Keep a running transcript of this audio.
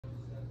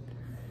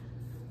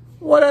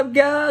What up,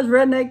 guys?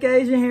 Redneck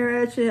Asian here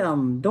at you.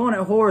 I'm doing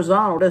it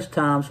horizontal this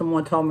time.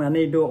 Someone told me I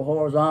need to do it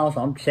horizontal,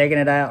 so I'm checking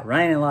it out.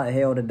 Raining like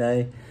hell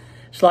today.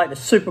 It's like the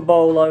Super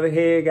Bowl over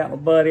here. Got my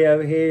buddy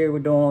over here. We're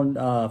doing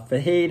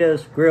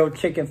fajitas, grilled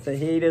chicken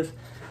fajitas.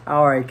 I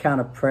already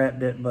kind of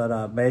prepped it,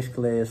 but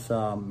basically it's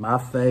my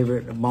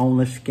favorite, the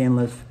boneless,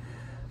 skinless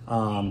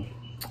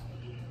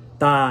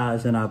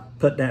thighs, and I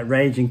put that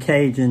Raging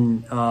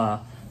Cajun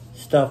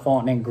stuff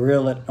on it and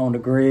grill it on the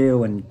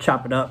grill and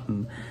chop it up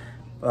and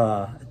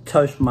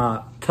toast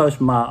my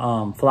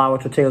flour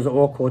tortillas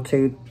or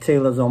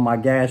tortillas on my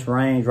gas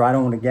range right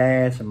on the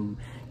gas and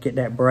get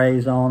that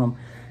braise on them,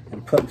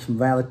 and put some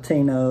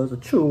Valentinos, a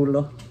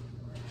chula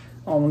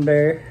on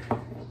there.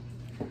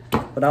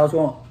 But I was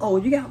going, oh,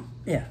 you got,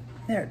 yeah,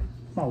 there,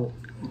 my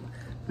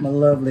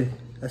lovely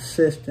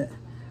assistant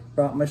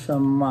brought me some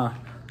of my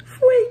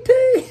sweet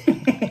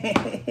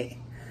tea.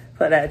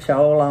 Put that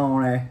chola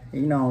on there,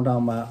 you know what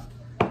I'm talking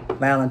about,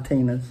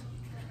 Valentinos.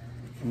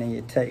 And then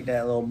you take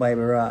that little baby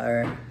right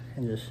there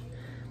and just,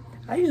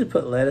 I usually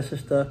put lettuce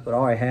and stuff, but I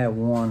already had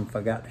one,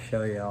 forgot to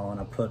show y'all,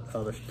 and I put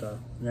other stuff.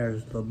 And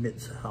there's little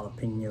bits of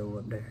jalapeno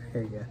up there.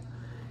 Here you go.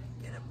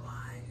 Get a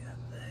bite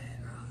up there,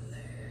 right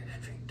there,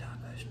 street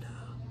taco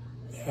style.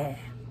 Yeah.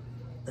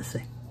 Let's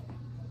see.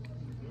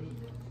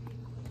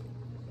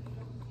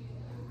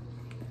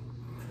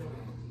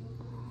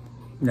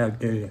 No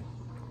good.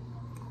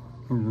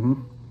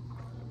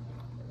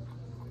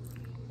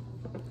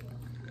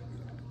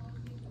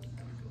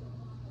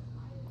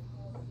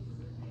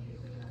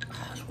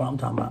 That's what I'm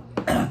talking about.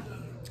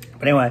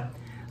 But anyway,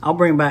 I'll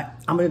bring back,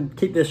 I'm going to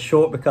keep this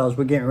short because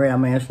we're getting ready. I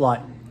mean, it's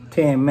like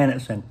 10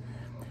 minutes and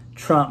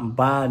Trump and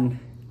Biden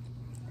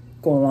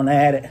going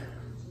at it.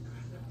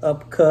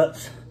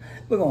 Uppercuts.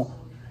 We're going to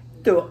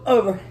do an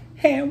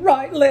overhand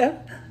right,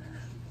 left.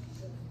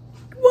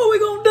 What we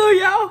going to do,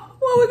 y'all?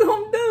 What we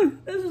going to do?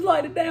 This is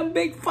like the damn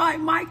big fight,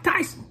 Mike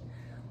Tyson.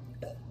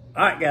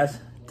 All right, guys.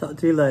 Talk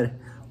to you later.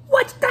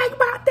 What you think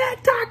about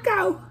that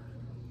taco?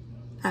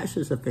 That's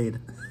just a feed.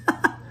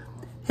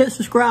 Hit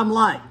subscribe and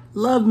like.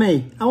 Love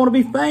me. I want to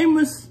be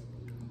famous.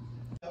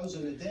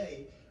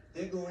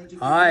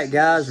 All right,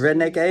 guys.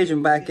 Redneck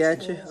Asian back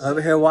at you.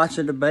 Over here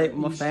watching the debate with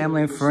my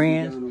family and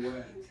friends.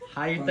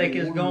 How you think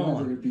it's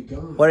going?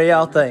 What do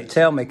y'all think?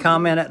 Tell me.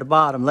 Comment at the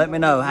bottom. Let me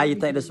know how you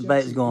think this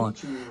debate is going.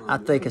 I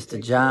think it's the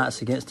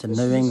Giants against the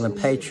New England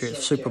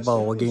Patriots Super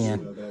Bowl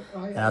again.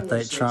 And I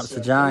think Trump's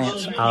the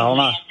Giants. I don't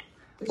know.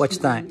 What you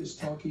think?